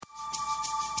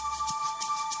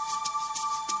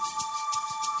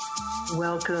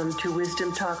Welcome to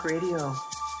Wisdom Talk Radio,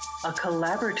 a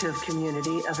collaborative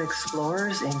community of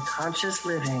explorers in conscious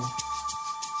living.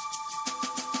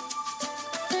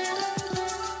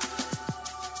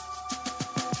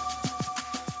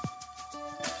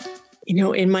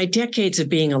 In my decades of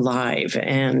being alive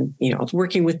and,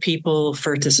 working with people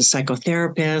first as a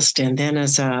psychotherapist and then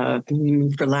as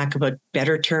for lack of a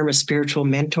better term, a spiritual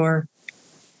mentor,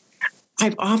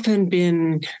 I've often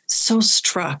been so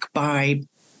struck by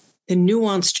the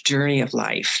nuanced journey of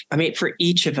life. I mean, for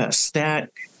each of us that,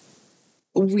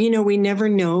 we never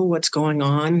know what's going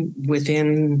on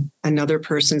within another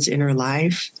person's inner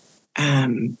life,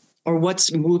 or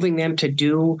what's moving them to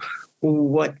do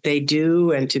what they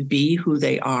do and to be who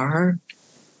they are,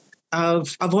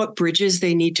 of what bridges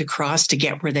they need to cross to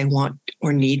get where they want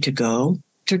or need to go,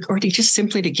 or to just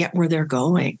simply to get where they're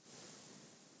going.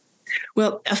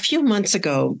 Well, a few months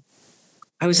ago,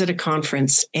 I was at a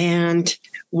conference and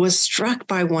was struck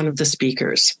by one of the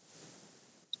speakers.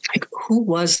 Like, who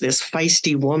was this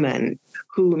feisty woman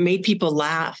who made people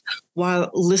laugh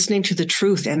while listening to the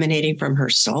truth emanating from her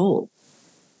soul?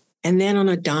 And then on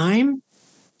a dime,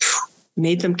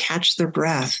 made them catch their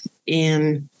breath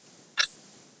in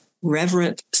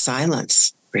reverent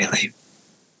silence, really.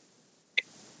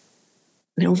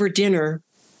 And over dinner,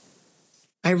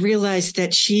 I realized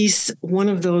that she's one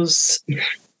of those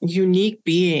unique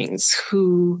beings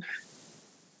who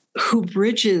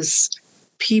bridges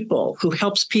people, who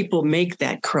helps people make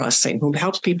that crossing, who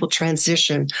helps people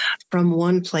transition from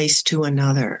one place to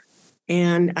another.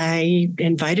 And I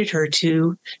invited her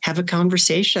to have a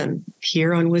conversation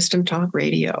here on Wisdom Talk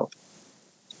Radio.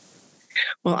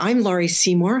 Well, I'm Laurie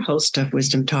Seymour, host of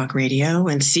Wisdom Talk Radio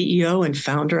and CEO and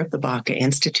founder of the Baca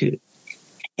Institute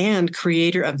and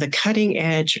creator of the Cutting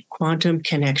Edge Quantum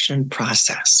Connection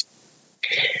Process.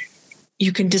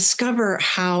 You can discover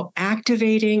how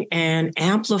activating and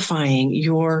amplifying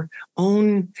your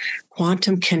own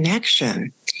quantum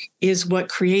connection is what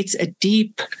creates a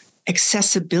deep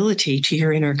accessibility to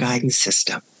your inner guidance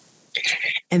system.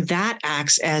 And that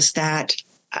acts as that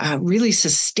really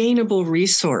sustainable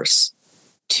resource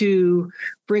to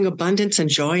bring abundance and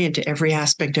joy into every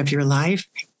aspect of your life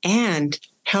and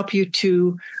help you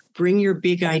to bring your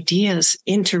big ideas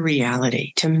into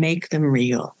reality, to make them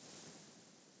real.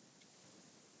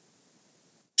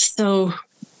 So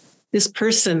this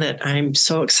person that I'm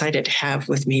so excited to have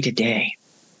with me today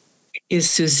is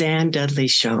Suzanne Dudley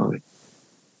Schon.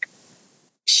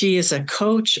 She is a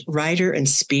coach, writer, and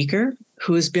speaker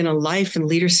who has been a life and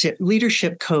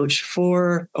leadership coach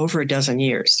for over a dozen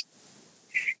years.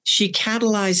 She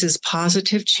catalyzes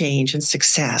positive change and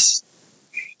success,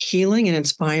 healing and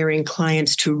inspiring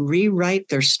clients to rewrite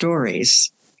their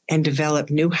stories and develop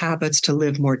new habits to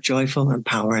live more joyful,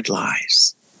 empowered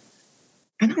lives.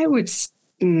 And I would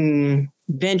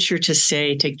venture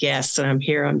to guess, and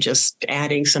I'm just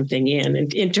adding something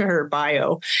into her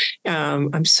bio.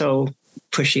 I'm so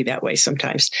pushy that way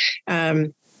sometimes.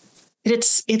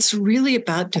 It's really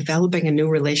about developing a new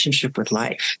relationship with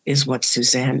life is what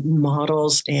Suzanne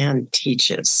models and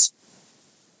teaches.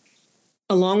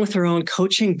 Along with her own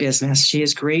coaching business, she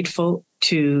is grateful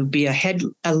to be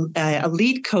a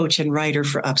lead coach and writer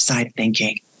for Upside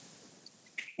Thinking.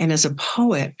 And as a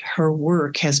poet, her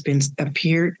work has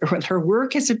appeared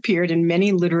in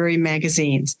many literary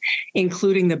magazines,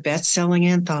 including the best-selling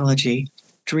anthology,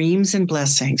 Dreams and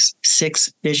Blessings,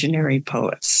 6 Visionary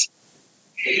Poets.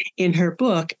 In her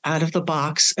book, Out of the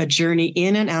Box, A Journey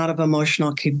in and Out of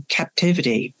Emotional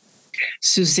Captivity,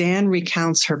 Suzanne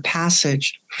recounts her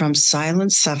passage from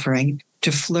silent suffering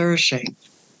to flourishing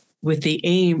with the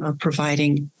aim of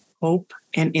providing hope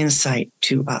and insight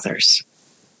to others.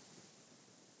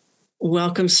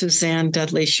 Welcome, Suzanne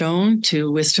Dudley Schon,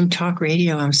 to Wisdom Talk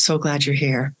Radio. I'm so glad you're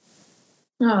here.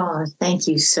 Oh, thank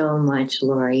you so much,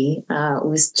 Laurie. It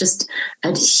was just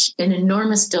an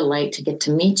enormous delight to get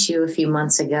to meet you a few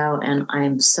months ago, and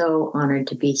I'm so honored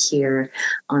to be here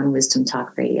on Wisdom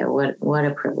Talk Radio. What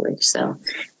a privilege. So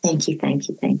thank you.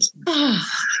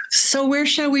 So where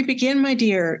shall we begin, my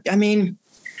dear? I mean,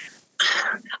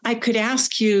 I could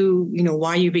ask you,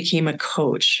 why you became a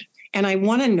coach, and I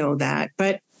want to know that,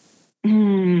 but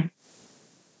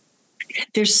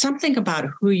there's something about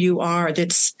who you are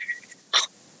that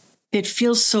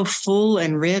feels so full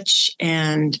and rich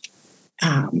and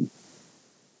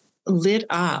lit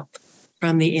up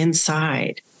from the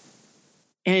inside.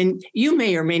 And you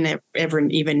may or may not ever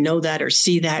even know that or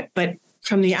see that, but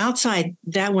from the outside,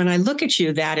 that when I look at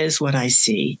you, that is what I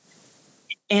see.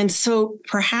 And so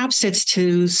perhaps it's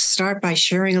to start by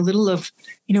sharing a little of,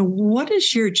 what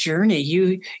is your journey?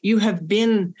 You have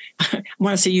been, I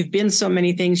want to say you've been so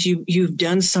many things, you've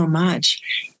done so much.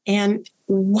 And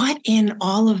what in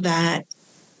all of that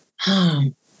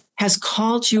has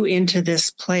called you into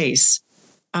this place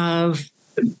of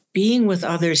being with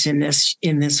others in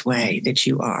this way that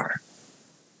you are?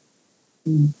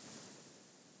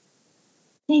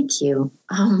 Thank you.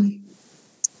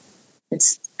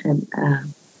 It's a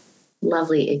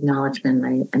lovely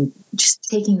acknowledgement. I'm just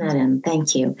taking that in.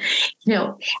 Thank you.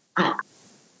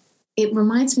 It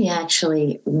reminds me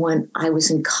actually when I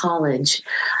was in college,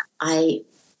 I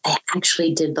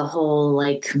actually did the whole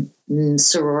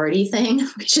sorority thing,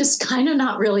 which is kind of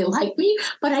not really like me,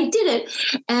 but I did it.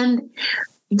 And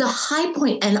the high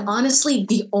point, and honestly,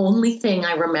 the only thing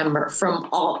I remember from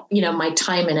all, my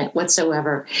time in it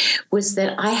whatsoever, was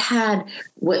that I had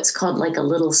what's called like a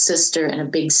little sister and a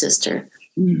big sister.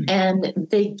 And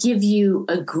they give you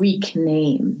a Greek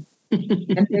name.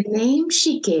 And the name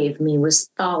she gave me was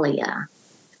Thalia,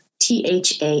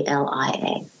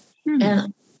 Thalia.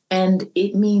 And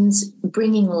it means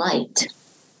bringing light.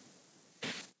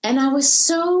 And I was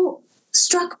so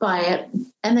struck by it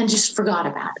and then just forgot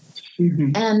about it.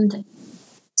 Mm-hmm. And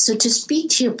so to speak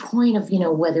to your point of,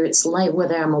 whether it's light,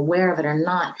 whether I'm aware of it or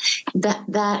not,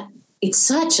 that it's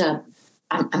such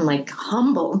I'm like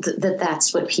humbled that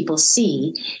that's what people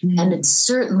see. Mm-hmm. And it's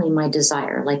certainly my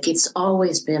desire. Like it's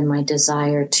always been my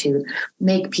desire to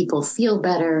make people feel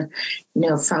better,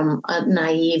 from a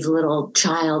naive little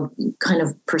child kind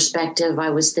of perspective. I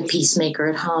was the peacemaker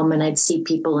at home and I'd see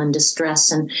people in distress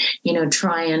and,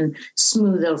 try and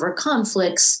smooth over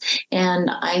conflicts. And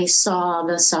I saw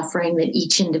the suffering that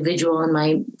each individual in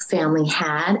my family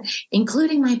had,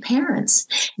 including my parents.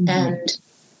 Mm-hmm. And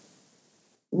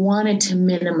wanted to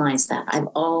minimize that. I've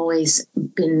always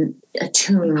been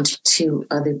attuned to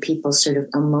other people's sort of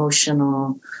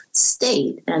emotional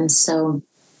state. And so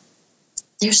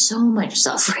there's so much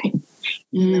suffering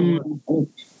in the world.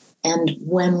 And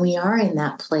when we are in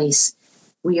that place,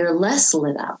 we are less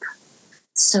lit up.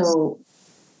 So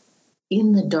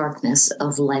in the darkness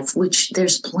of life, which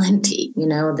there's plenty,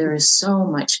 there is so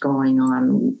much going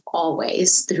on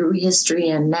always through history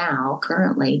and now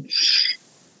currently,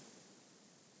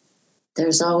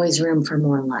 there's always room for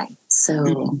more light.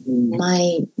 So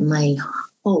my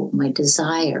hope, my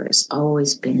desire has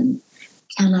always been,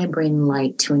 can I bring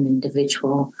light to an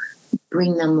individual,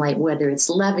 bring them light, whether it's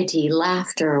levity,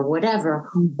 laughter, or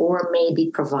whatever, or maybe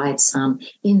provide some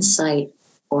insight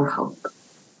or hope.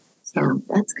 So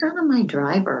that's kind of my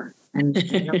driver. And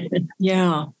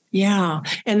Yeah.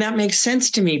 And that makes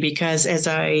sense to me because as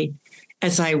I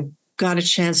got a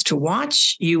chance to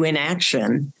watch you in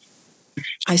action,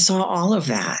 I saw all of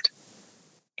that.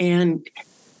 And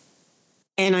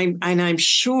I'm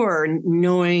sure not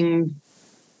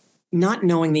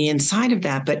knowing the inside of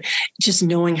that, but just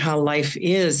knowing how life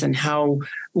is and how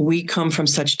we come from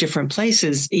such different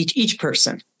places. Each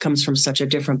person comes from such a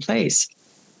different place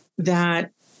that's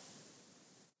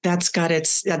got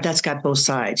both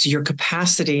sides, your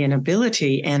capacity and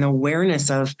ability and awareness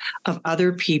of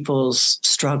other people's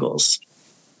struggles.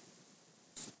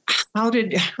 How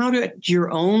did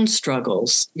your own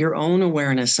struggles, your own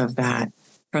awareness of that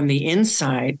from the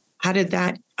inside, how did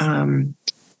that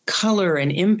color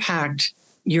and impact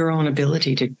your own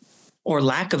ability to, or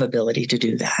lack of ability to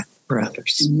do that for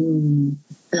others?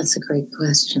 That's a great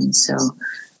question. So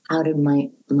how did my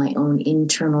own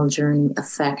internal journey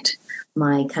affect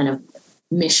my kind of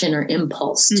mission or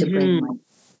impulse to bring light?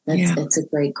 That's a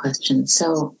great question.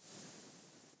 So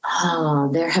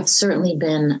there have certainly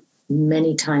been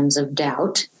many times of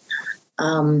doubt.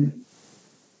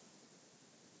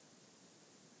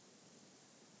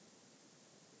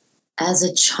 As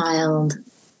a child,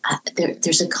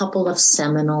 there's a couple of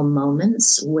seminal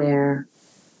moments where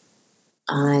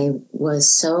I was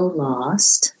so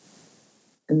lost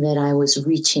that I was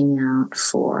reaching out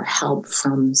for help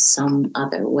from some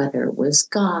other, whether it was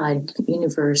God,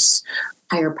 universe,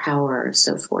 higher power, or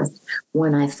so forth,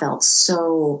 when I felt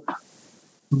so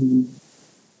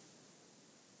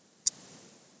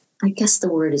I guess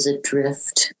the word is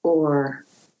adrift or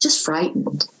just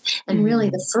frightened. And really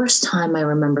the first time I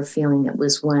remember feeling it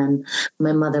was when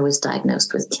my mother was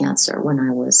diagnosed with cancer when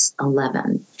I was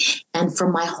 11. And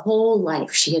for my whole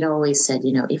life, she had always said,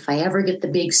 if I ever get the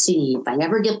big C,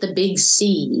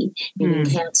 meaning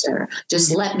cancer,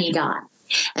 just let me die.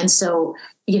 And so,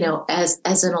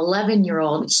 as an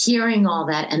 11-year-old, hearing all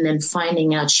that and then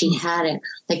finding out she had it,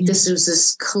 like this was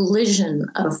this collision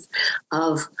of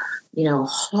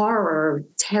horror,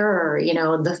 terror,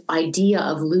 the idea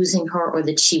of losing her or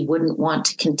that she wouldn't want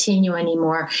to continue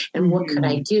anymore. And what could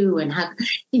I do? And how,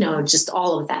 just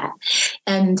all of that.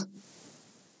 And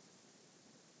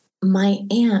my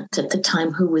aunt at the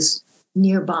time, who was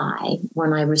nearby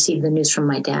when I received the news from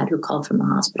my dad, who called from the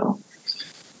hospital,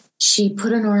 she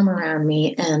put an arm around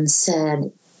me and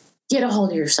said, get a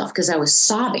hold of yourself. Because I was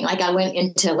sobbing. Like I went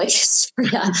into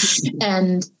hysteria.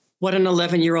 And what an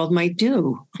 11-year-old might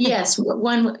do. Yes.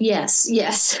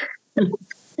 Yes.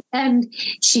 And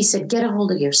she said, get a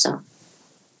hold of yourself.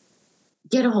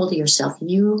 Get a hold of yourself.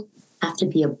 You have to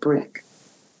be a brick.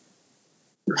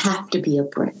 You have to be a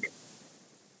brick.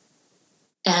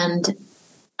 And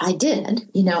I did,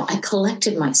 I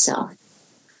collected myself.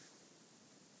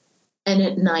 And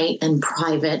at night and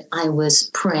private, I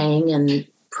was praying that,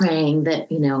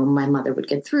 my mother would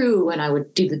get through and I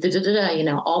would do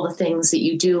all the things that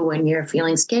you do when you're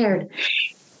feeling scared.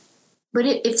 But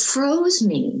it froze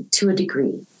me to a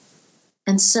degree.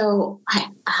 And so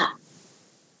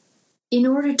in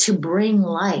order to bring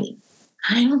light,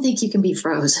 I don't think you can be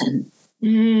frozen.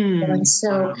 And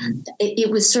so it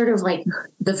was sort of like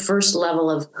the first level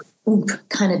of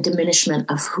kind of diminishment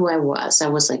of who I was. I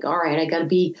was like, all right, I gotta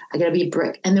be a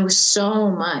brick. And there was so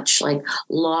much like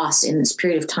loss in this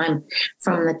period of time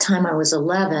from the time I was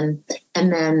 11.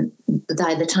 And then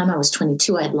by the time I was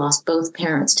 22, I had lost both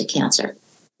parents to cancer.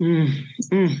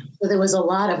 So there was a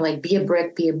lot of like, be a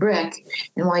brick.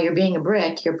 And while you're being a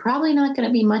brick, you're probably not going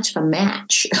to be much of a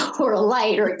match or a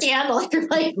light or a candle. You're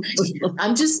like,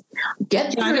 I'm just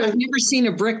get through. I've never seen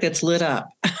a brick that's lit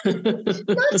up.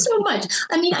 Not so much.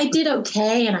 I mean, I did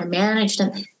okay and I managed.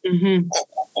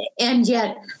 And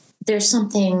yet there's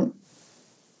something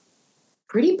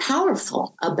pretty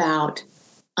powerful about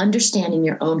understanding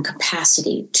your own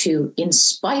capacity to, in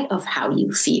spite of how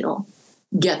you feel,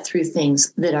 get through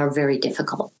things that are very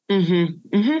difficult.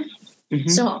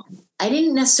 So I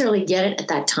didn't necessarily get it at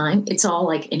that time. It's all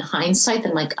like in hindsight,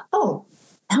 I'm like, oh,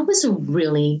 that was a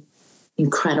really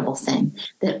incredible thing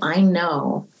that I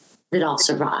know that I'll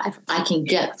survive. I can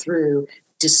get through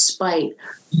despite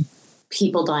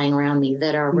people dying around me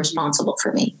that are responsible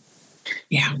for me.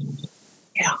 Yeah.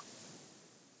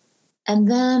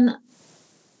 And then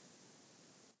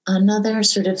another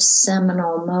sort of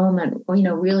seminal moment,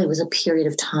 really was a period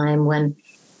of time when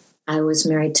I was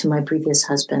married to my previous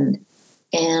husband,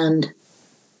 and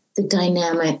the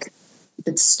dynamic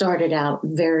that started out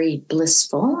very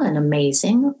blissful and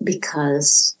amazing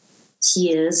because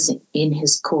he is in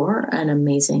his core an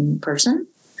amazing person,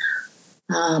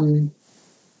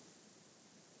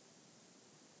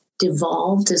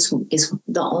 devolved is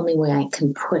the only way I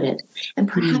can put it. And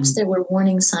perhaps there were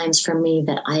warning signs for me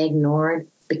that I ignored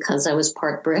because I was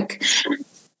part brick.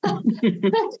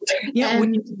 Yeah.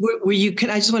 Were you,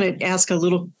 I just want to ask a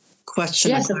little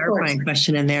question, yes, a clarifying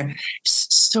question in there.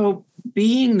 So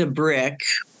being the brick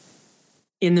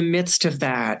in the midst of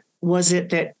that, was it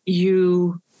that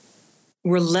you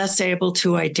were less able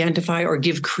to identify or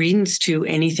give credence to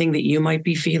anything that you might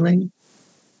be feeling?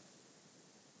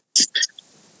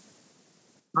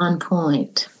 On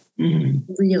point.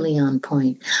 Really on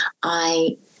point.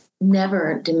 I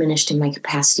never diminished in my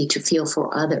capacity to feel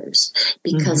for others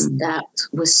because that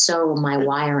was so my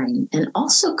wiring, and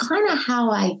also kind of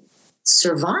how I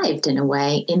survived in a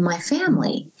way in my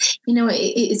family.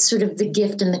 It's sort of the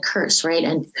gift and the curse, right?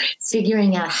 And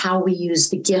figuring out how we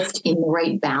use the gift in the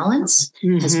right balance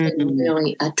has been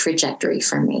really a trajectory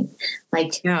for me.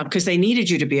 Yeah, because they needed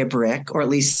you to be a brick, or at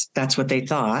least that's what they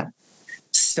thought.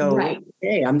 So,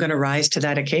 hey, I'm going to rise to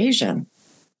that occasion.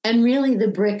 And really the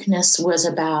brickness was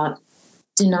about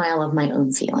denial of my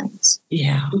own feelings.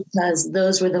 Yeah. Because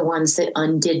those were the ones that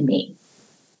undid me.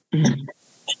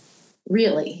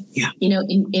 Really. Yeah.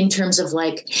 In terms of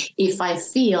like, if I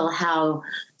feel how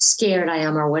scared I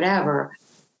am or whatever,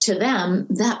 to them,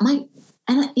 that might,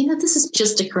 and this is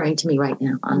just occurring to me right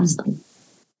now, honestly,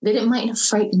 that it might have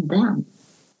frightened them.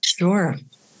 Sure.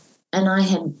 And I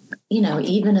had,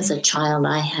 even as a child,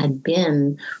 I had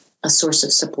been a source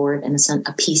of support and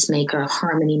a peacemaker, a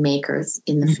harmony maker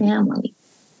in the family.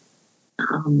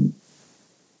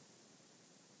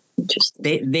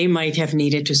 Interesting. They might have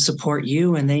needed to support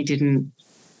you, and they didn't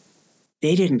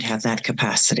have that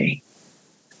capacity.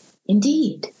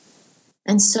 Indeed.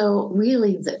 And so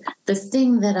really the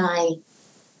thing that I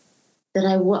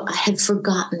had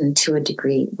forgotten to a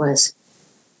degree was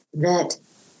that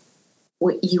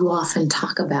what you often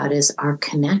talk about is our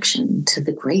connection to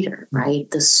the greater, right?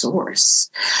 The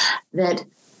source. That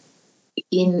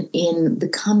in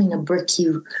becoming a brick,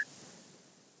 you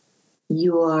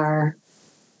are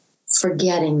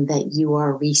forgetting that you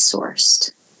are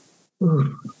resourced.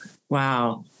 Ooh.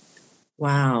 Wow.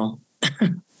 Wow.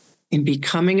 In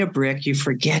becoming a brick, you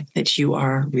forget that you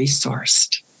are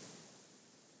resourced.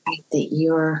 Right? That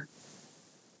you're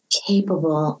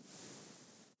capable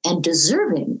and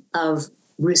deserving of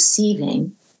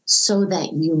receiving so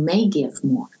that you may give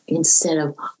more instead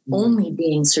of only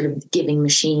being sort of the giving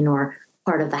machine or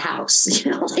part of the house, you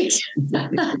know, like,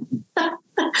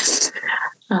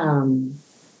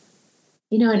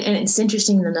 you know, and it's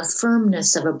interesting that the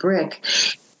firmness of a brick,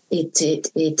 it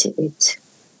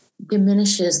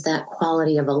diminishes that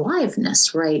quality of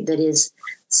aliveness, right? That is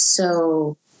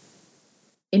so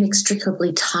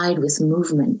inextricably tied with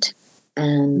movement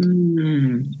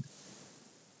and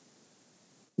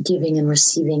giving and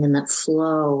receiving, and that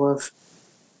flow of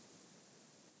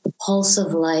the pulse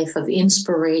of life, of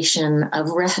inspiration, of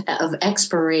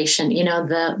expiration. You know,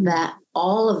 that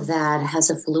all of that has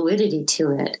a fluidity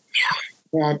to it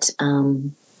that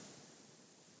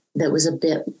that was a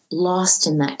bit lost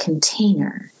in that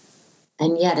container,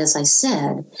 and yet, as I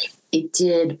said, it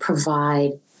did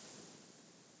provide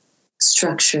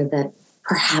structure that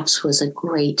perhaps was a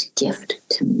great gift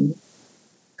to me.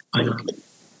 I know.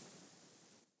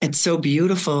 It's so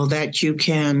beautiful that you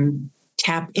can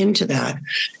tap into that,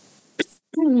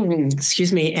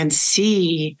 excuse me, and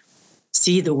see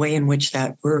the way in which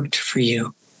that worked for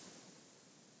you.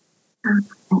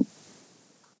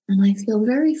 And I feel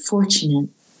very fortunate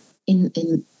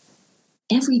in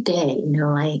every day, you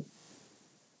know,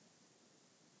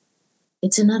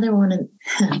 it's another one of,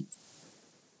 I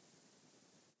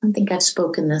don't think I've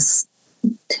spoken this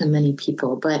to many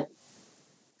people, but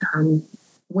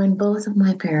when both of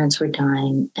my parents were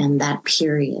dying and that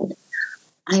period,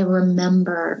 I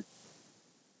remember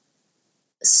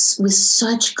with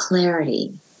such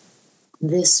clarity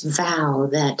this vow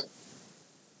that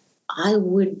I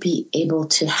would be able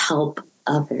to help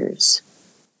others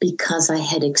because I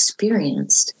had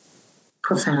experienced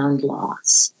profound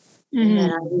loss. And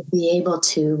that I would be able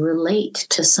to relate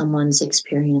to someone's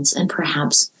experience and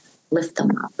perhaps lift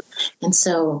them up. And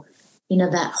so, you know,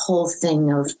 that whole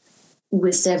thing of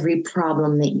with every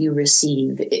problem that you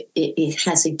receive, it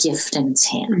has a gift in its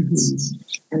hands.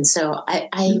 And so I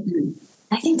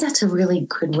think that's a really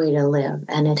good way to live,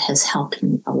 and it has helped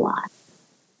me a lot.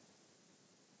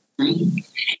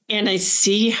 And I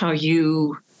see how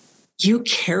you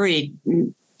carry,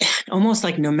 almost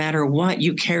like no matter what,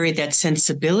 you carry that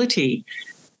sensibility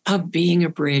of being a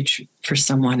bridge for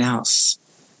someone else.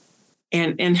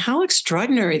 And how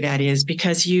extraordinary that is,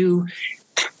 because you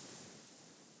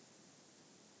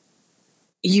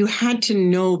had to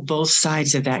know both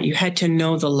sides of that. You had to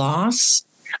know the loss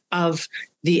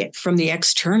from the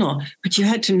external, but you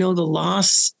had to know the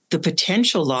loss, the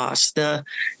potential loss, the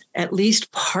at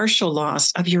least partial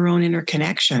loss of your own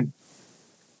interconnection.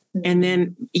 And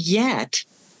then yet,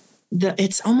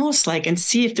 it's almost like, and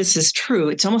see if this is true,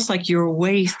 it's almost like your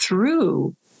way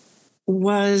through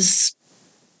was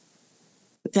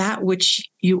that which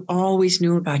you always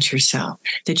knew about yourself,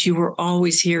 that you were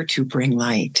always here to bring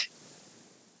light.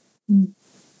 Thank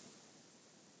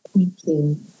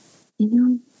you. You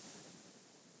know,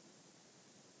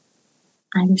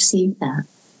 I received that.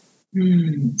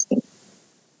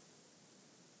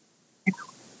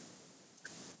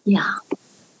 Yeah.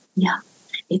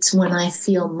 It's when I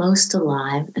feel most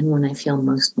alive and when I feel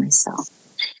most myself.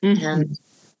 And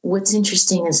what's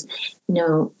interesting is, you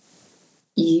know,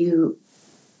 you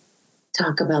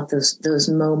talk about those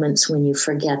moments when you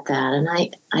forget that. And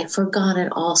I forgot it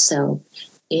also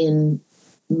in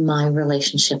my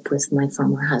relationship with my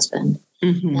former husband.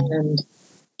 And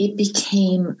it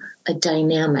became a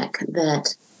dynamic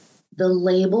that the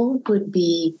label would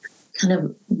be kind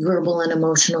of verbal and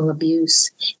emotional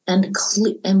abuse. And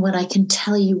what I can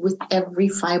tell you with every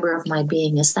fiber of my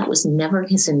being is that was never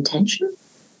his intention.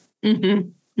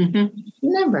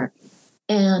 Never.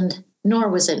 And nor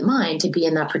was it mine to be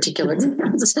in that particular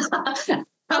dance.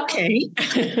 Okay.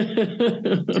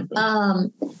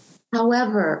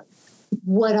 However,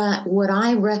 what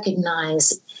I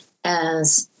recognize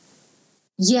as,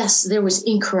 yes, there was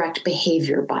incorrect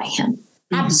behavior by him.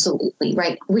 Absolutely,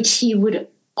 right? Which he would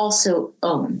also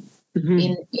own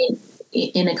in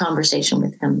a conversation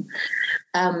with him.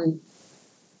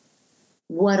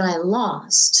 What I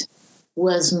lost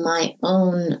was my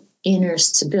own inner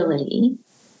stability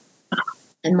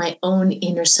and my own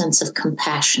inner sense of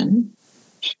compassion.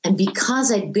 And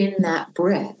because I'd been that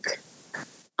brick,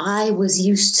 I was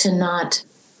used to not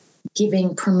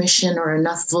giving permission or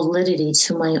enough validity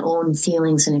to my own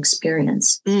feelings and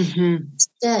experience. Mm-hmm.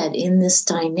 Instead, in this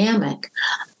dynamic,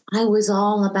 I was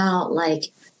all about like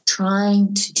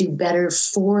trying to do better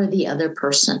for the other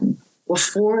person or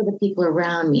for the people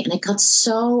around me. And it got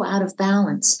so out of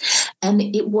balance. And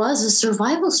it was a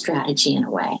survival strategy in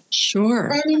a way. Sure.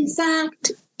 And in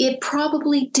fact, it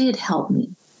probably did help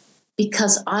me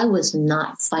because I was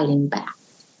not fighting back.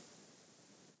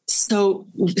 So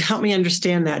help me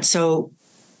understand that. So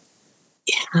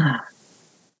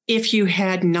if you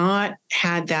had not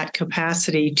had that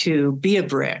capacity to be a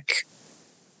brick,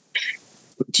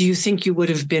 do you think you would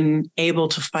have been able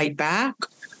to fight back?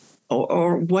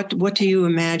 Or what do you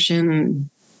imagine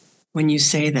when you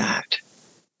say that?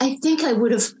 I think I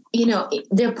would have,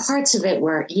 there are parts of it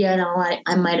where,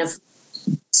 I might have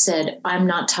said, I'm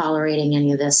not tolerating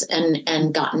any of this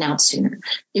and gotten out sooner.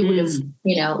 It would have,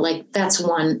 that's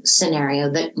one scenario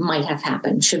that might have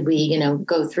happened. Should we,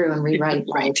 go through and rewrite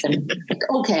life and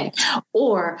okay.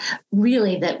 Or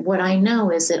really that what I know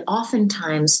is that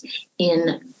oftentimes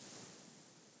in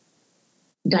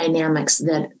dynamics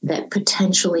that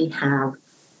potentially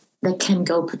that can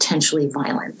go potentially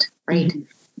violent, right? Mm-hmm.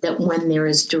 That when there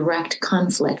is direct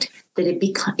conflict, that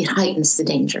it heightens the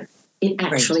danger. It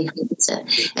actually heightens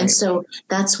it. And so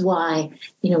that's why,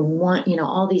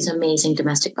 all these amazing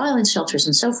domestic violence shelters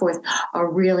and so forth are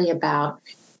really about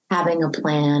having a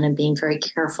plan and being very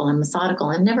careful and methodical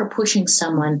and never pushing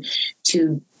someone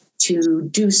to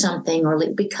do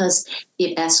something because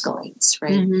it escalates,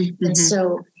 right? Mm-hmm. And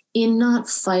so in not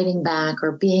fighting back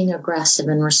or being aggressive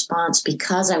in response,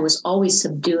 because I was always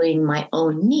subduing my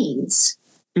own needs,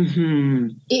 mm-hmm.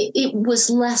 it was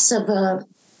less of a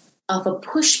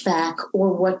pushback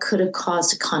or what could have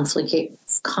caused a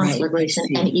conflagration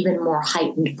and even more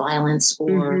heightened violence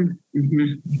or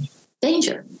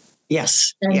danger.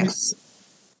 Yes. And, yes.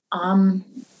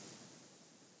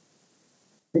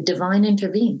 The divine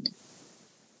intervened.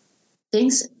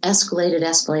 Things escalated.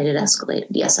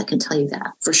 Yes, I can tell you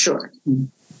that for sure. Mm-hmm.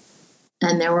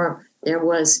 And there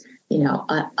was,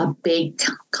 a big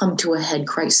come to a head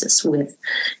crisis with,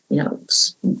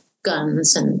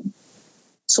 guns and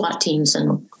SWAT teams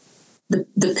and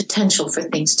the potential for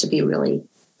things to be really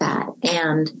bad.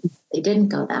 And they didn't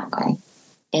go that way.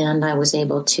 And I was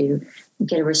able to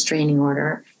get a restraining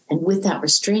order. And with that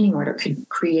restraining order could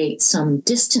create some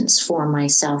distance for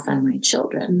myself and my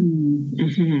children.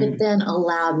 Mm-hmm. It then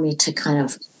allowed me to kind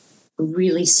of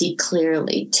really see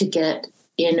clearly, to get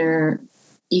inner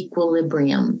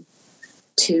equilibrium,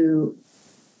 to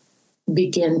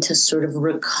begin to sort of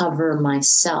recover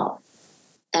myself.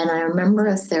 And I remember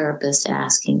a therapist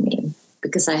asking me,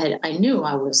 because I knew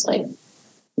I was like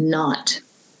not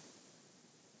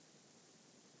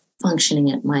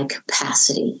functioning at my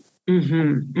capacity.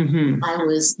 Mm-hmm, mm-hmm. I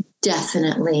was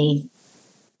definitely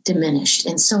diminished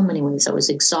in so many ways. I was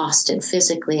exhausted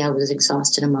physically. I was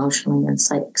exhausted emotionally and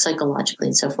psychologically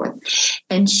and so forth.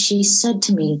 And she said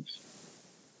to me,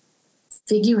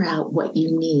 figure out what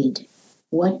you need.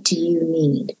 What do you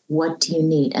need? What do you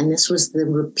need? And this was the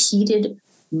repeated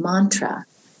mantra.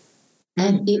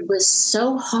 And it was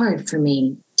so hard for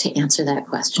me to answer that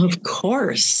question. Of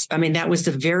course. I mean, that was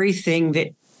the very thing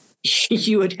that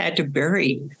you had to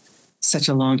bury such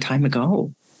a long time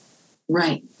ago.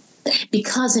 Right.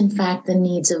 Because in fact, the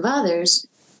needs of others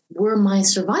were my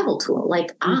survival tool.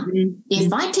 like,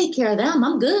 if I take care of them,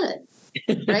 I'm good.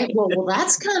 Right. Well,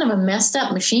 that's kind of a messed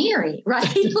up machinery,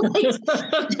 right?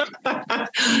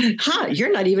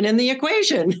 You're not even in the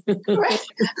equation. Right.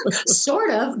 Sort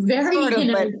of.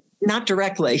 Very, but not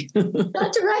directly.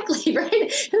 Not directly, right?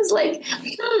 It's like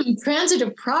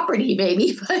transitive property,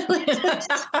 baby.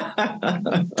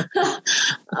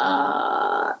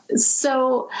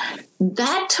 So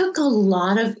that took a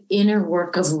lot of inner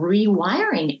work of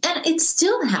rewiring, and it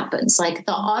still happens. Like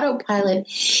the autopilot,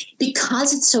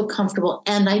 because it's so comfortable,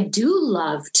 and I do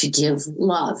love to give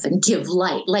love and give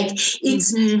light. Like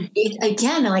it's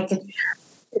again, like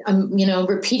I'm,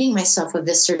 repeating myself with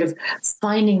this sort of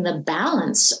finding the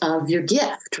balance of your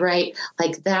gift, right?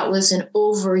 Like that was an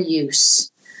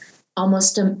overuse,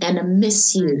 almost and a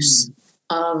misuse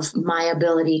of my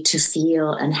ability to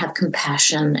feel and have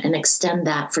compassion and extend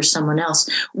that for someone else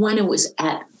when it was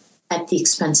at the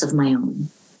expense of my own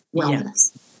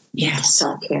wellness,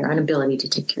 self-care, and ability to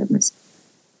take care of myself.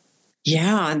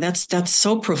 Yeah, and that's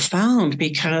so profound,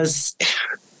 because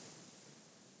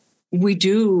we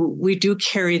do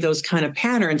carry those kind of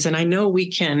patterns, and I know we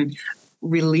can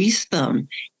release them.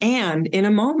 And in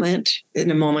a moment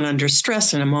under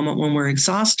stress, in a moment when we're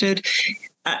exhausted,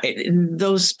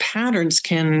 those patterns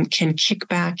can kick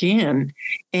back in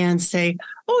and say,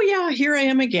 oh yeah, here I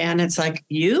am again. It's like,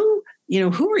 you know,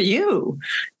 who are you?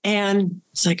 And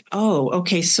it's like, oh,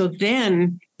 okay. So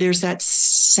then there's that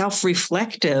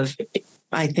self-reflective,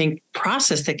 I think,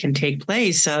 process that can take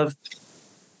place of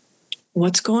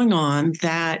what's going on,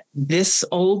 that this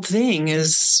old thing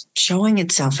is showing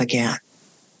itself again.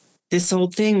 This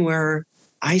old thing where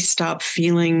I stop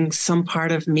feeling some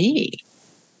part of me.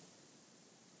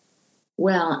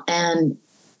 Well, and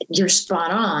you're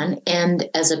spot on. And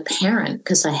as a parent,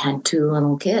 because I had 2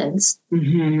 little kids,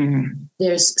 that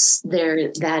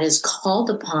is called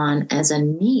upon as a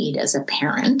need as a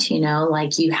parent, you know,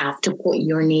 like you have to put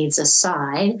your needs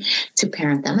aside to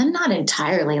parent them, and not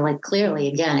entirely, like clearly,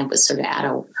 again, it was sort of at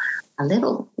a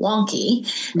little wonky.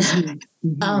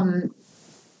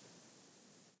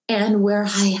 And where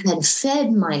I had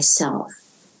fed myself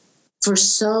for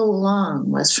so long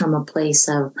was from a place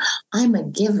of, I'm a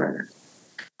giver.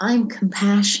 I'm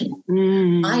compassionate.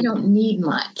 I don't need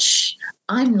much.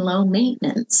 I'm low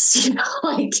maintenance, you know,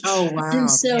 like, oh, wow. And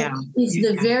so it's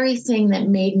the very thing that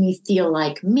made me feel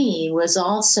like me was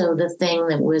also the thing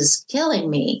that was killing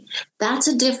me. That's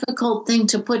a difficult thing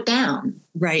to put down.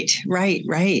 Right.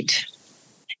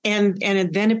 And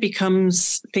then it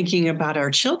becomes thinking about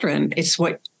our children. It's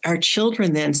what our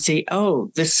children then see, oh,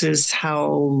 this is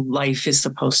how life is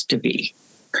supposed to be.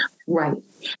 Right.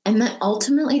 And that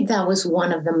ultimately, that was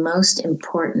one of the most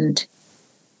important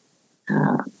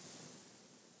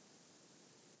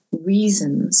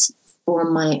reasons for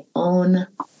my own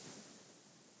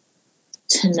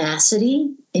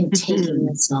tenacity in taking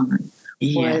this on,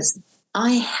 was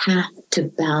I have to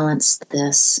balance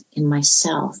this in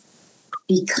myself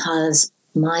because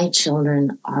my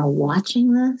children are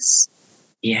watching this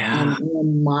and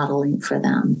I'm modeling for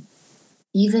them.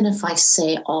 Even if I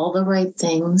say all the right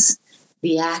things,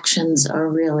 the actions are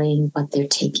really what they're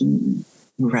taking in.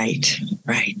 Right.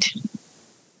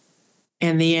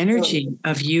 And the energy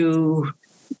of you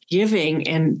giving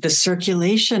and the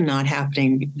circulation not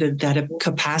happening, that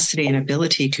capacity and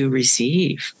ability to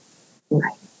receive.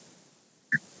 Right.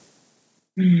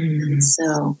 And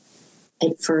so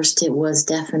at first it was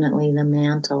definitely the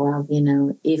mantle of, you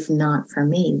know, if not for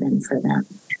me, then for them.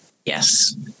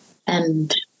 Yes.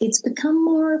 And it's become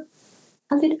more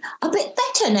a bit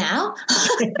better now.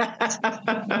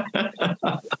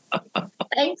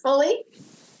 Thankfully.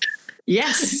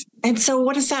 Yes. And so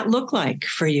what does that look like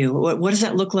for you? What does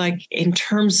that look like in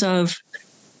terms of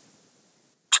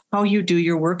how you do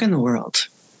your work in the world?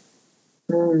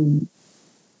 How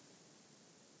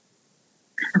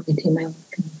I do my work.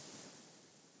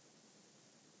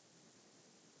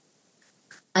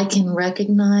 I can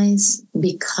recognize,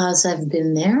 because I've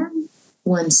been there,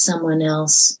 when someone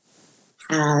else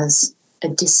has a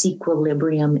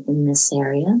disequilibrium in this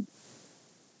area.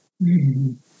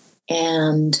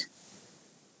 And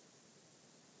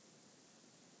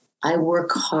I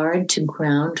work hard to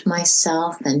ground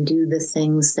myself and do the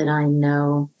things that I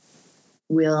know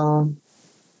will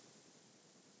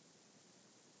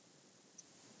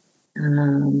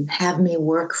have me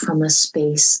work from a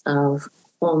space of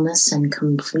wholeness and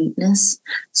completeness,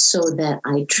 so that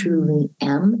I truly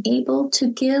am able to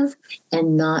give,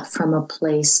 and not from a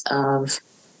place of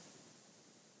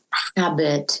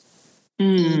habit,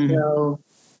 ego,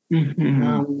 you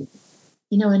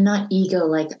know, and not ego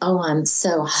like, oh, I'm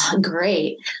so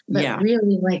great, but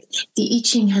really, like, the I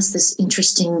Ching has this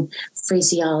interesting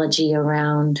phraseology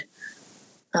around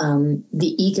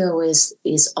the ego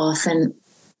is often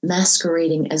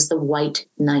masquerading as the white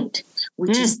knight,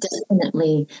 which is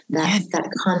definitely that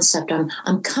concept.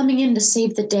 I'm coming in to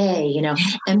save the day, you know.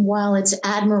 And while it's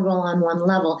admirable on one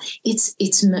level, it's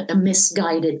a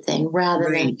misguided thing,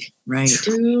 rather than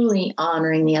truly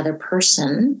honoring the other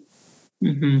person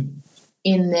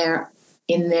in their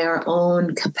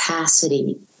own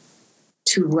capacity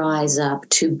to rise up,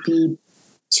 to be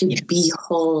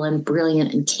whole and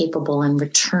brilliant and capable, and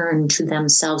return to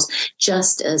themselves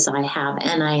just as I have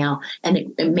NIL. And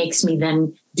it makes me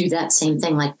then do that same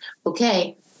thing. Like,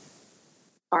 okay,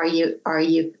 are you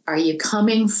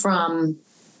coming from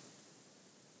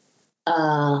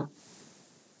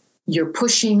you're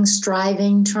pushing,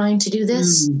 striving, trying to do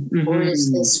this, or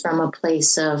is this from a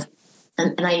place of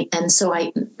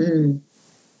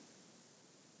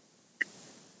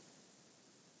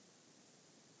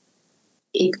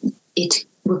It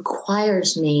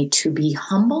requires me to be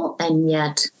humble and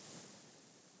yet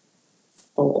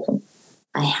whole.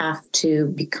 I have to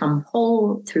become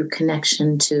whole through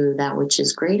connection to that which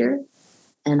is greater.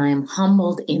 And I am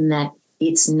humbled in that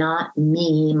it's not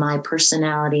me, my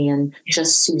personality, and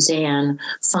just Suzanne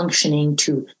functioning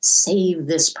to save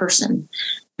this person.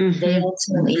 Mm-hmm. They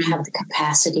ultimately have the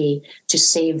capacity to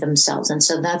save themselves. And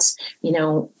so that's,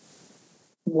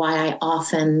 why I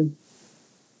often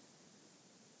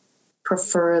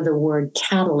prefer the word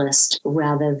catalyst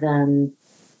rather than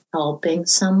helping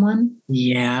someone.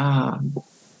 Yeah.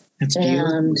 That's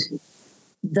beautiful. And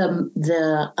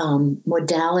the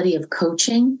modality of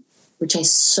coaching, which I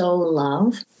so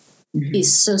love,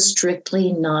 is so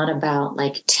strictly not about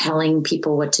like telling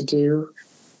people what to do.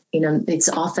 It's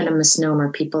often a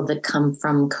misnomer. People that come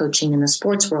from coaching in the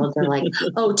sports world, they're like,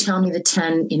 oh, tell me the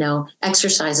 10,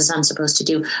 exercises I'm supposed to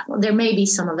do. Well, there may be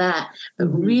some of that, but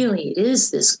really it is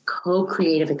this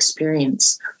co-creative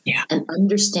experience. Yeah. And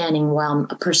understanding while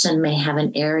a person may have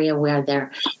an area where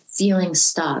they're feeling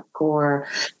stuck or,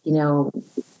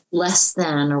 less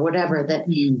than or whatever, that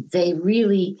they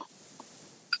really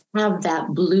have that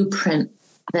blueprint,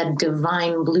 that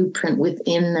divine blueprint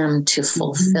within them to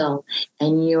fulfill.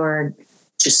 And you're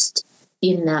just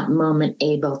in that moment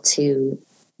able to,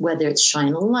 whether it's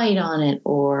shine a light on it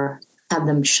or have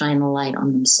them shine a light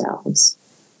on themselves.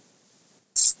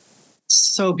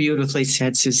 So beautifully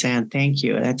said, Suzanne. Thank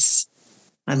you.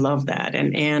 I love that.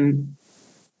 And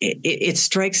it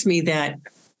strikes me that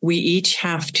we each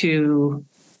have to,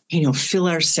 fill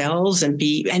ourselves and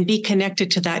be connected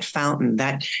to that fountain,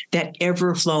 that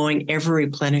ever flowing, ever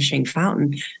replenishing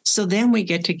fountain. So then we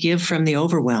get to give from the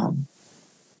overwhelm,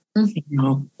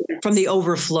 from the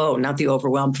overflow, not the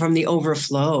overwhelm, from the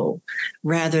overflow,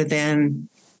 rather than,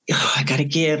 I got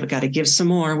to give some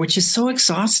more, which is so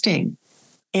exhausting.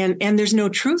 And there's no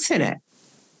truth in it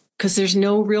because there's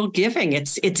no real giving.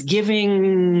 It's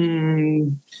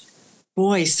giving,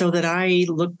 so that I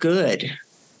look good.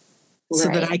 So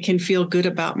that I can feel good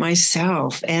about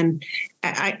myself. And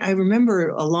I remember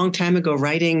a long time ago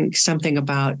writing something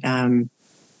about how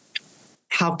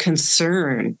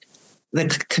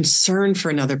the concern for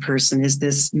another person is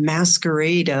this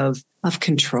masquerade of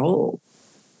control.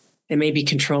 It may be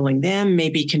controlling them,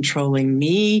 maybe controlling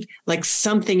me, like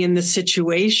something in the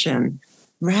situation,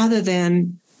 rather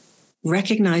than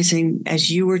recognizing, as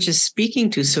you were just speaking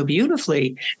to so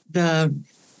beautifully,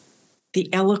 the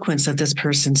eloquence of this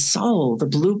person's soul, the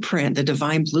blueprint, the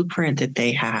divine blueprint that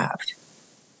they have.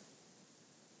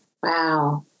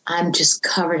 Wow. I'm just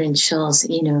covered in chills,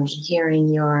 hearing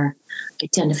your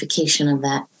identification of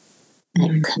that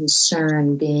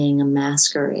concern being a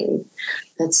masquerade.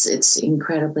 It's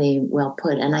incredibly well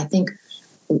put. And I think,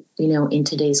 in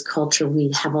today's culture,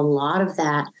 we have a lot of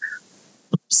that,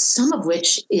 some of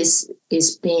which is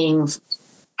being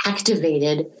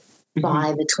activated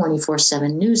by the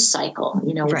 24/7 news cycle,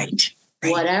 right.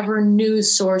 Whatever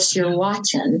news source you're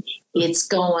watching, it's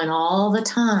going all the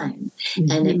time.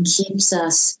 And it keeps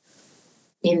us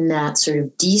in that sort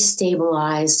of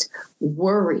destabilized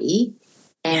worry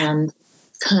and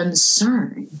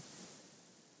concern.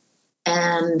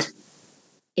 And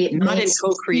it not in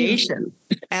co-creation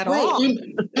at all.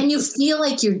 And you feel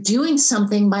like you're doing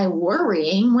something by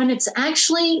worrying when it's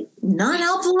actually not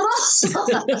helpful at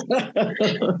all.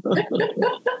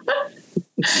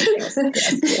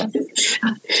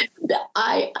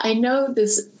 I know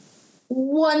this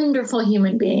wonderful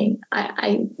human being.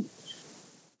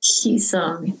 He's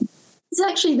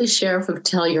actually the sheriff of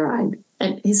Telluride,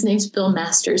 and his name's Bill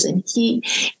Masters. And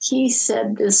he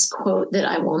said this quote that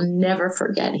I will never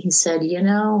forget. He said,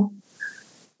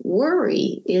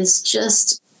 worry is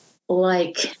just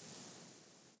like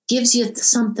gives you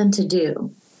something to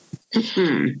do,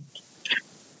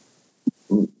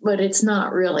 but it's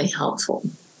not really helpful.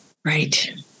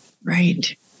 Right.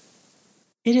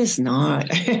 It is not.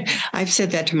 I've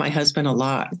said that to my husband a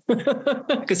lot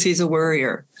because he's a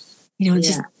worrier. You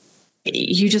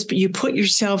put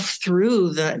yourself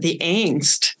through the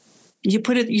angst. You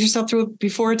put yourself through it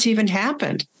before it's even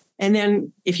happened. And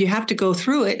then if you have to go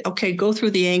through it, okay, go through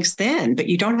the angst then, but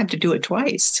you don't have to do it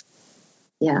twice.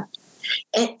 Yeah.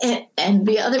 And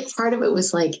the other part of it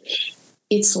was like,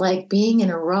 it's like being in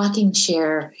a rocking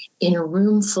chair in a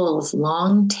room full of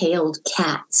long-tailed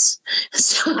cats.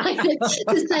 So like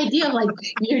this idea of like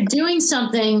you're doing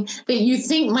something that you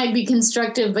think might be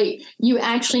constructive, but you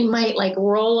actually might like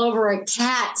roll over a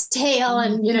cat's tail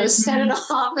and, set it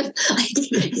off. And like,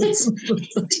 it's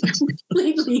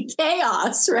completely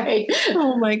chaos, right?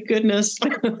 Oh my goodness.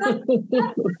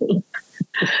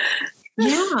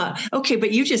 Yeah. Okay.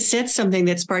 But you just said something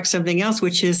that sparked something else,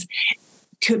 which is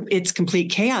it's complete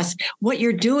chaos. What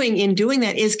you're doing in doing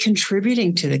that is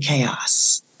contributing to the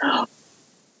chaos.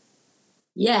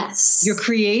 Yes. You're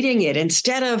creating it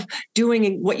instead of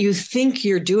doing what you think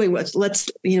you're doing.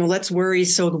 Let's worry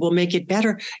so we'll make it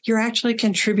better. You're actually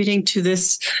contributing to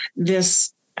this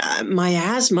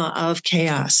miasma of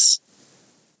chaos.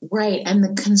 Right. And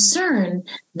the concern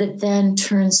that then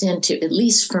turns into, at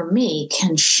least for me,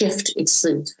 can shift. It's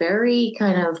very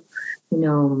kind of,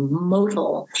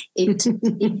 modal.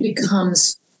 It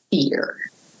becomes fear.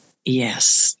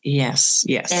 Yes.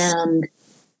 And,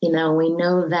 we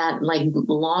know that like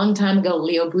a long time ago,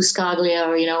 Leo Buscaglia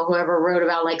or, whoever wrote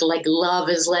about like love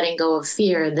is letting go of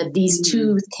fear, that these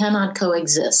two cannot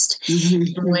coexist.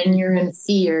 And when you're in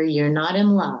fear, you're not in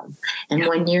love. And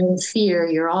when you're in fear,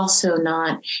 you're also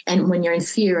not, and when you're in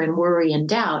fear and worry and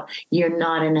doubt, you're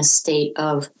not in a state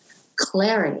of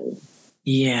clarity.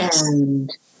 Yes.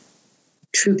 And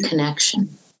true connection.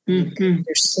 You're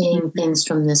seeing things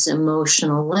from this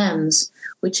emotional lens,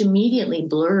 which immediately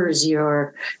blurs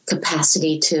your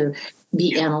capacity to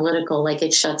be analytical. Like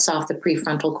it shuts off the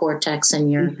prefrontal cortex and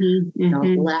you're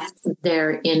left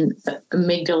there in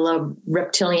amygdala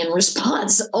reptilian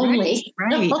response only.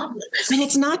 Right. And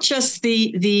it's not just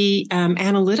the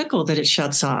analytical that it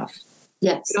shuts off.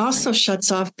 Yes. It also shuts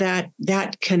off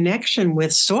that connection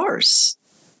with source.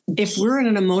 If we're in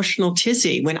an emotional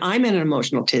tizzy, when I'm in an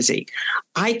emotional tizzy,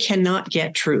 I cannot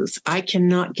get truth. I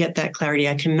cannot get that clarity.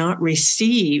 I cannot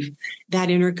receive that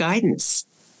inner guidance.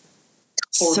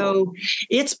 So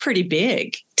it's pretty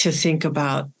big to think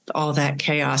about all that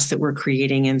chaos that we're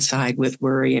creating inside with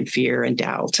worry and fear and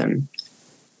doubt.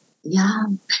 Yeah.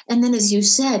 And then, as you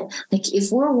said, like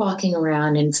if we're walking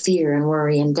around in fear and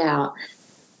worry and doubt,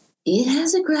 it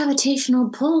has a gravitational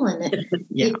pull and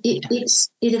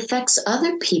it affects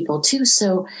other people too.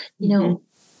 So,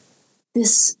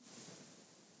 this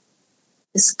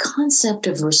concept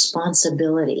of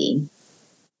responsibility,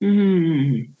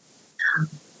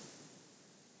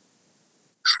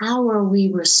 how are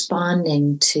we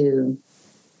responding to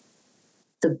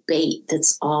the bait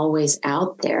that's always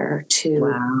out there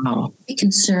to be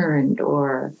concerned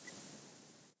or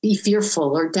be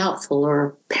fearful or doubtful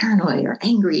or paranoid or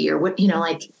angry or what,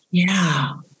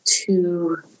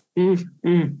 to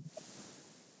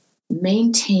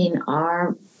maintain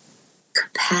our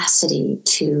capacity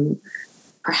to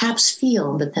perhaps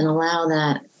feel, but then allow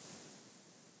that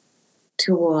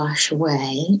to wash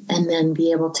away and then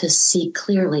be able to see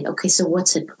clearly, okay, so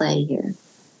what's at play here?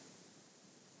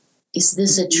 Is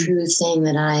this a true thing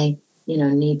that I,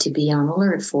 need to be on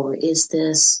alert for? Is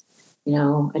this,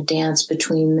 a dance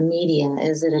between the media?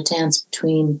 Is it a dance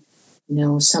between,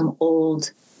 some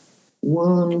old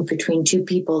wound between two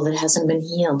people that hasn't been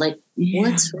healed? Like,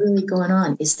 what's really going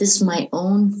on? Is this my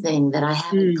own thing that I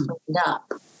haven't cleaned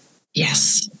up?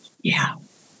 Yes. Yeah.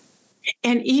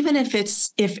 And even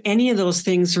if any of those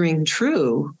things ring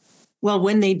true, well,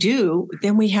 when they do,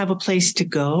 then we have a place to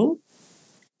go,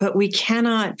 but we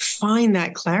cannot find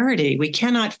that clarity. We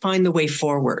cannot find the way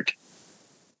forward,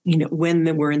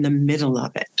 when we're in the middle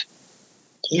of it.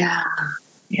 Yeah.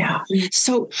 Yeah.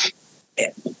 So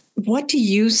what do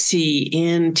you see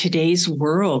in today's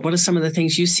world? What are some of the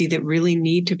things you see that really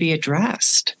need to be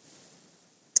addressed?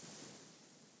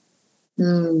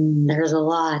 There's a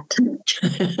lot.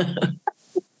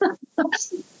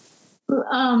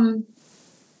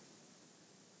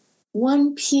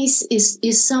 One piece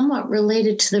is somewhat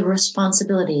related to the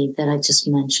responsibility that I just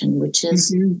mentioned, which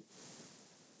is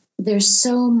there's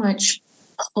so much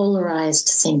polarized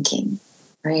thinking,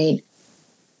 right?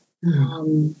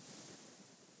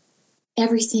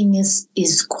 Everything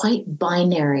is quite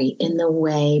binary in the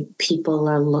way people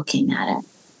are looking at it.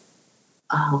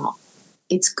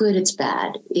 It's good, it's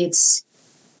bad, it's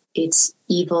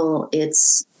evil,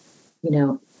 it's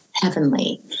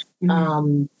heavenly.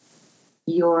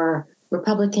 You're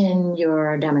Republican,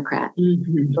 you're Democrat,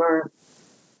 you're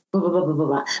blah, blah, blah, blah, blah,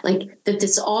 blah. Like that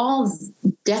it's all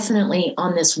definitely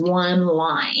on this one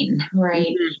line,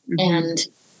 right? And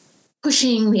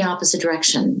pushing the opposite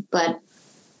direction. But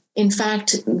in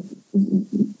fact,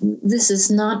 this is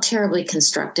not terribly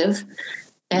constructive.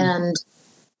 And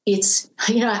it's,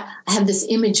 I have this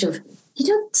image of,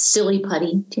 silly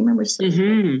putty. Do you remember silly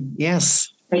putty?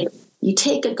 Yes. Right? You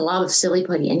take a glob of silly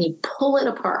putty and you pull it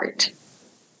apart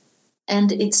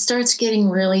and it starts getting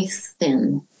really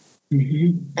thin.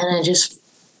 And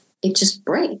it just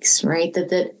breaks, right?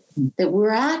 That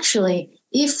we're actually,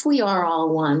 if we are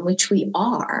all one, which we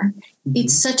are,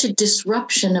 it's such a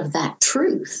disruption of that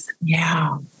truth.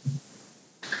 Yeah.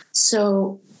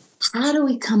 So how do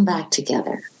we come back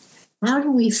together? How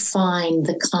do we find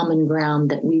the common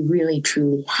ground that we really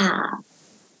truly have?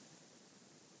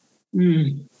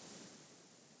 My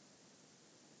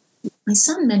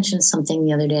son mentioned something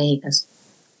the other day. He goes,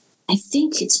 I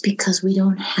think it's because we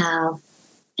don't have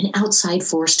an outside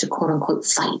force to quote unquote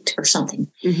fight or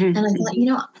something. And I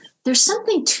thought, there's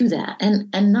something to that. And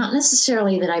not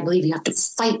necessarily that I believe you have to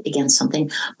fight against something,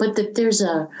 but that there's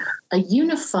a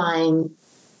unifying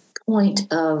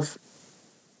point of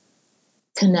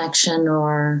connection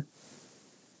or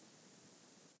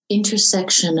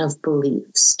intersection of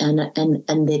beliefs and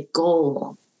the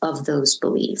goal of those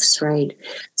beliefs, right?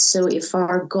 So if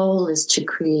our goal is to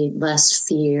create less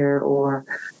fear or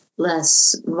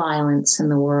less violence in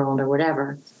the world or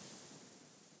whatever,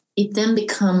 it then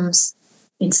becomes,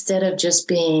 instead of just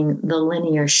being the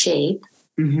linear shape,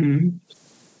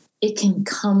 it can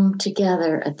come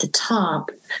together at the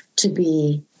top to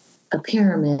be a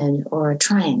pyramid or a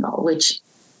triangle, which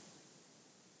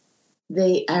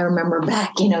I remember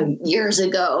back, years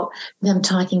ago, them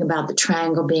talking about the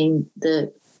triangle being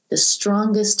the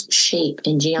strongest shape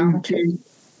in geometry.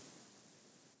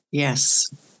 Yes.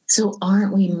 So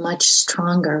aren't we much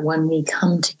stronger when we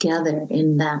come together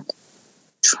in that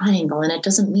triangle? And it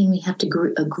doesn't mean we have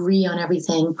to agree on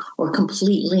everything or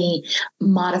completely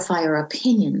modify our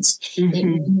opinions. It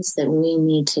means that we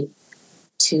need to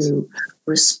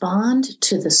respond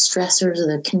to the stressors or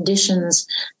the conditions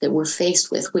that we're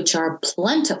faced with, which are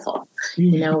plentiful,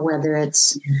 whether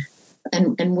it's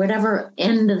and whatever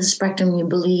end of the spectrum you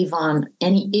believe on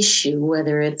any issue,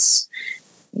 whether it's,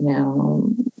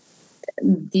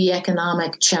 the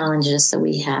economic challenges that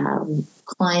we have,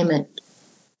 climate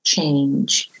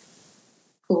change,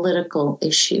 political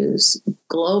issues,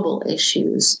 global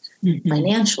issues,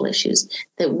 financial issues,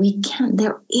 that we can,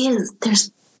 there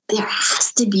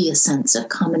has to be a sense of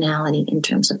commonality in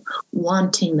terms of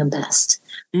wanting the best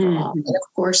for all. And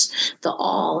of course, the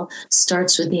all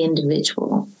starts with the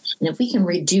individual. And if we can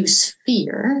reduce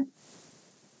fear.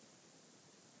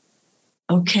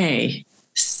 Okay.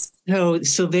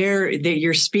 So there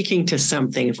you're speaking to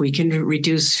something. If we can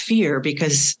reduce fear,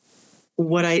 because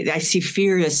what I see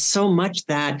fear as so much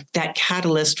that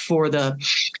catalyst for the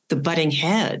butting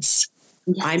heads.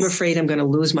 Yes. I'm afraid I'm going to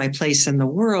lose my place in the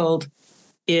world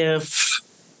if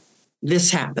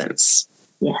this happens.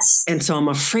 Yes. And so I'm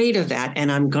afraid of that,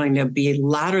 and I'm going to be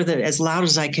as loud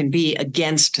as I can be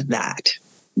against that.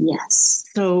 Yes.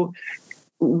 So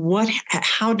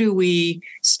how do we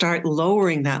start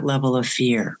lowering that level of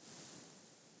fear?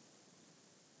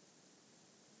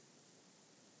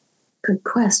 Good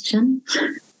question.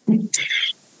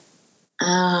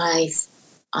 I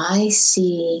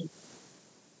see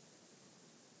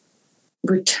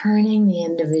returning the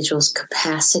individual's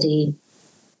capacity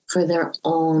for their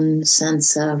own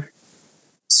sense of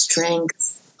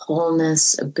strength,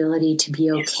 wholeness, ability to be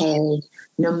okay,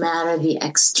 no matter the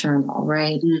external,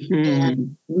 right?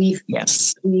 And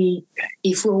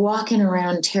if we're walking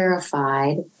around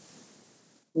terrified,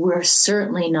 we're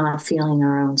certainly not feeling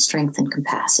our own strength and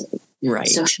capacity. Right.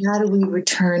 So how do we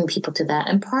return people to that?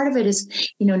 And part of it is,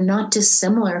 not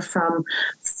dissimilar from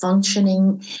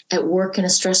functioning at work in a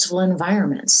stressful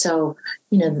environment. So,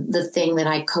 the thing that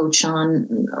I coach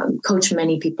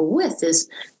many people with is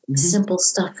simple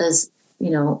stuff as,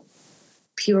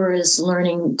 pure as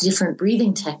learning different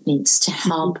breathing techniques to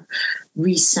help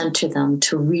recenter them,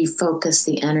 to refocus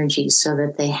the energy so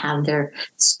that they have their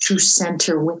true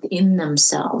center within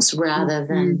themselves rather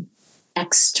than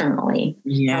externally.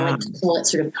 Yeah. I like to call it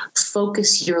sort of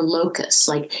focus your locus,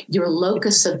 like your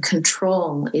locus of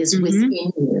control is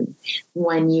within you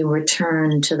when you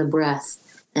return to the breath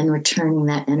and returning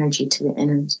that energy to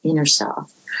the inner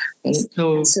self. Right?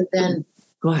 So then,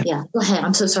 go ahead. Yeah, go ahead.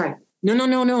 I'm so sorry.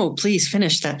 No. Please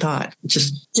finish that thought.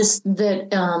 Just that,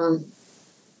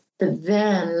 that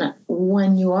then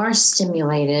when you are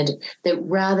stimulated, that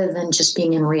rather than just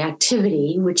being in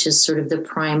reactivity, which is sort of the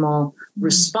primal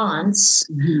response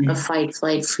of fight,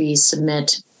 flight, freeze,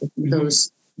 submit,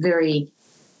 those very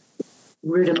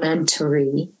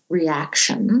rudimentary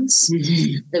reactions,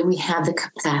 that we have the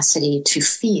capacity to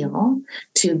feel,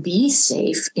 to be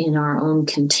safe in our own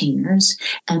containers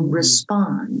and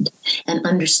respond and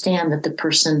understand that the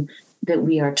person that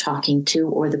we are talking to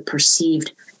or the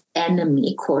perceived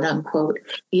enemy, quote unquote,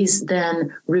 is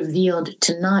then revealed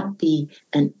to not be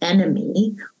an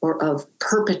enemy or a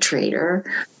perpetrator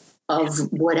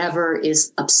of whatever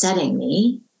is upsetting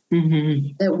me,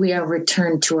 that we are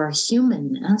returned to our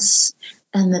humanness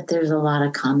and that there's a lot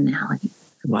of commonality.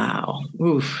 Wow.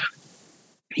 Oof.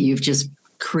 You've just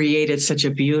created such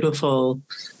a beautiful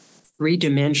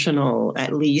three-dimensional,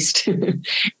 at least,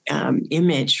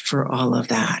 image for all of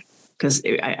that. Because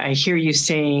I hear you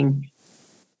saying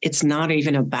it's not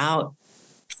even about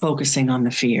focusing on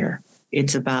the fear.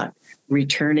 It's about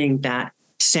returning that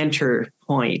center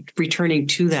point, returning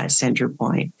to that center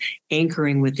point,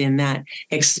 anchoring within that,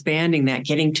 expanding that,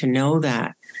 getting to know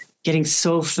that, getting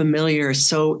so familiar,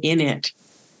 so in it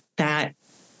that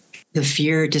the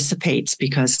fear dissipates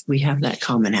because we have that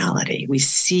commonality. We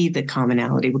see the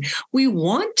commonality. We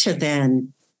want to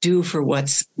then do for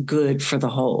what's good for the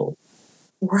whole.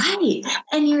 Right.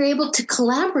 And you're able to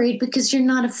collaborate because you're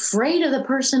not afraid of the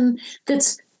person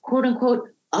that's quote unquote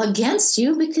against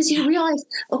you, because you realize,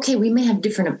 okay, we may have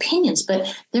different opinions,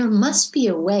 but there must be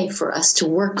a way for us to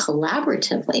work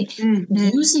collaboratively,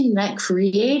 using that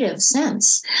creative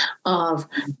sense of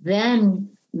then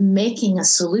making a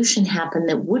solution happen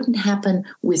that wouldn't happen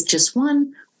with just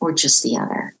one or just the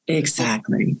other.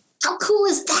 Exactly. How cool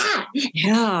is that?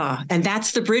 Yeah. And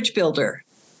that's the bridge builder.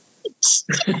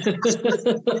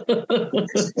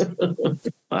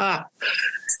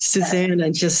 Suzanne,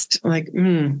 I'm just like,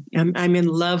 I'm in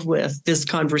love with this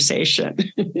conversation.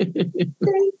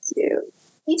 Thank you.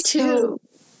 Me too.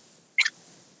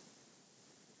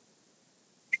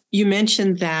 You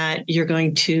mentioned that you're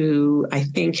going to, I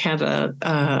think, have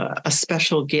a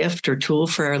special gift or tool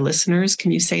for our listeners.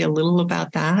 Can you say a little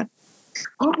about that?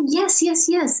 Oh, yes.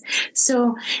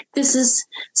 So this is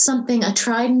something, a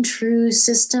tried and true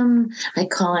system. I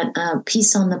call it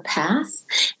Peace on the Path.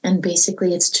 And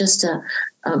basically it's just a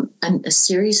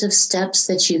series of steps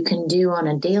that you can do on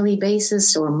a daily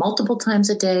basis or multiple times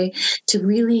a day to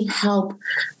really help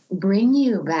bring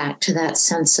you back to that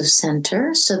sense of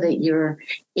center so that you're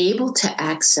able to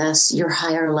access your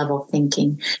higher level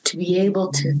thinking, to be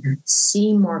able to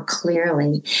see more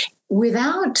clearly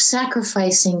without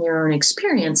sacrificing your own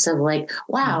experience of like,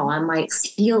 wow, I might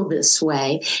feel this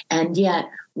way. And yet,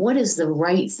 what is the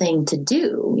right thing to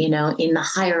do, in the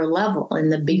higher level, in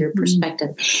the bigger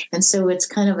perspective? And so it's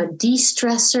kind of a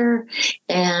de-stressor,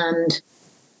 and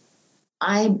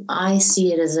I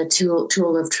see it as a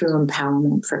tool of true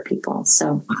empowerment for people.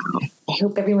 So I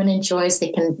hope everyone enjoys.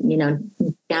 They can,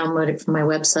 download it from my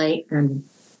website. And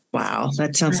wow,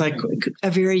 that sounds like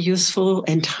a very useful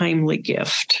and timely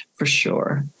gift for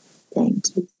sure.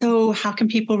 Thank you. So how can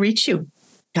people reach you?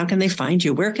 How can they find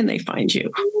you? Where can they find you?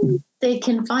 They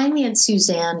can find me at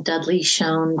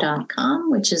SuzanneDudleySchon.com,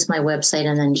 which is my website,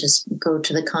 and then just go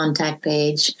to the contact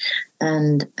page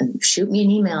and shoot me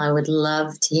an email. I would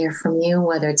love to hear from you,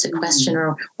 whether it's a question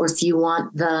or if you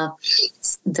want the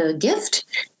gift,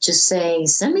 just say,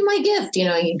 send me my gift.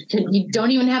 You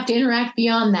don't even have to interact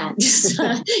beyond that. Just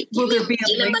will there be a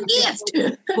link? Gift.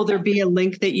 Will there be a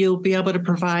link that you'll be able to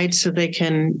provide so they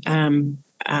can find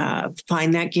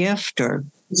that gift? Or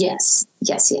Yes.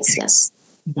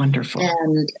 Wonderful.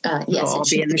 And yes, I'll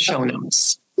be in the show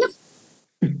notes. Yep.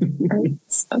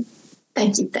 So,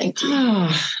 thank you.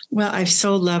 Well, I've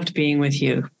so loved being with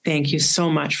you. Thank you so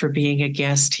much for being a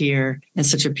guest here, and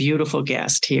such a beautiful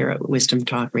guest here at Wisdom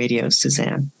Talk Radio,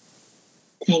 Suzanne.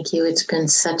 Thank you. It's been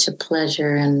such a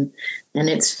pleasure, and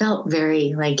it's felt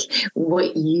very like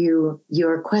what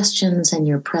your questions and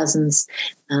your presence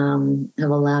have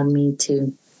allowed me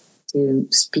to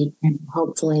speak,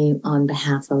 hopefully on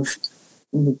behalf of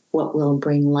what will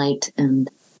bring light and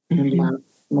love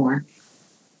more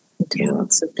into the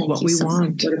world. So thank you so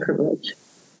much. What a privilege.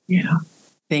 Yeah.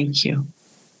 Thank you.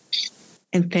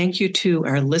 And thank you to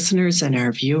our listeners and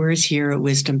our viewers here at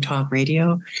Wisdom Talk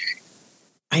Radio.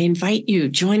 I invite you,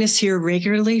 join us here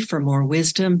regularly for more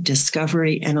wisdom,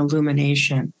 discovery, and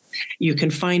illumination. You can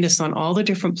find us on all the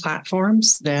different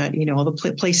platforms that, all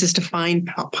the places to find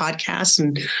podcasts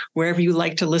and wherever you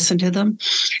like to listen to them.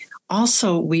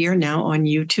 Also, we are now on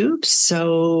YouTube,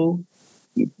 so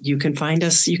you can find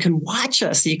us, you can watch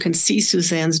us, you can see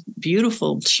Suzanne's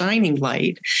beautiful shining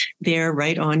light there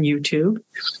right on YouTube.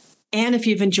 And if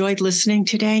you've enjoyed listening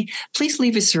today, please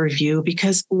leave us a review,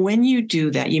 because when you do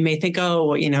that, you may think,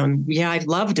 oh, I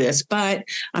love this, but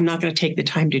I'm not going to take the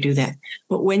time to do that.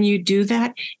 But when you do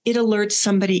that, it alerts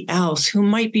somebody else who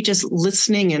might be just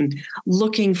listening and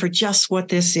looking for just what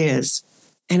this is.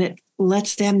 And it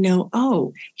lets them know,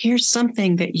 oh, here's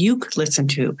something that you could listen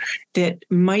to that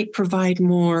might provide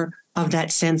more of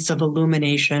that sense of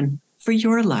illumination for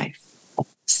your life.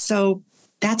 So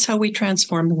that's how we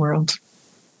transform the world.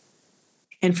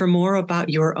 And for more about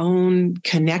your own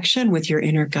connection with your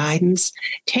inner guidance,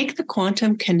 take the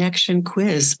Quantum Connection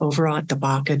quiz over at the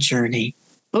Baca Journey.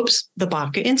 The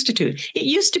Baca Institute. It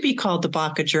used to be called the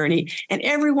Baca Journey, and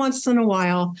every once in a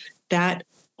while, that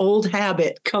old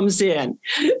habit comes in.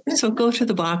 So go to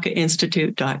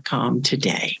thebacainstitute.com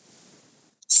today.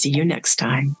 See you next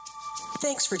time.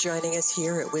 Thanks for joining us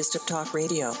here at Wisdom Talk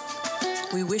Radio.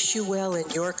 We wish you well in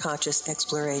your conscious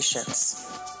explorations.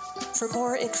 For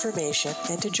more information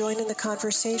and to join in the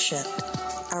conversation,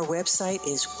 Our website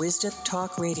is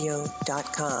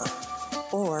wisdomtalkradio.com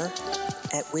or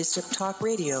at Wisdom Talk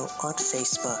Radio on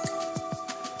Facebook.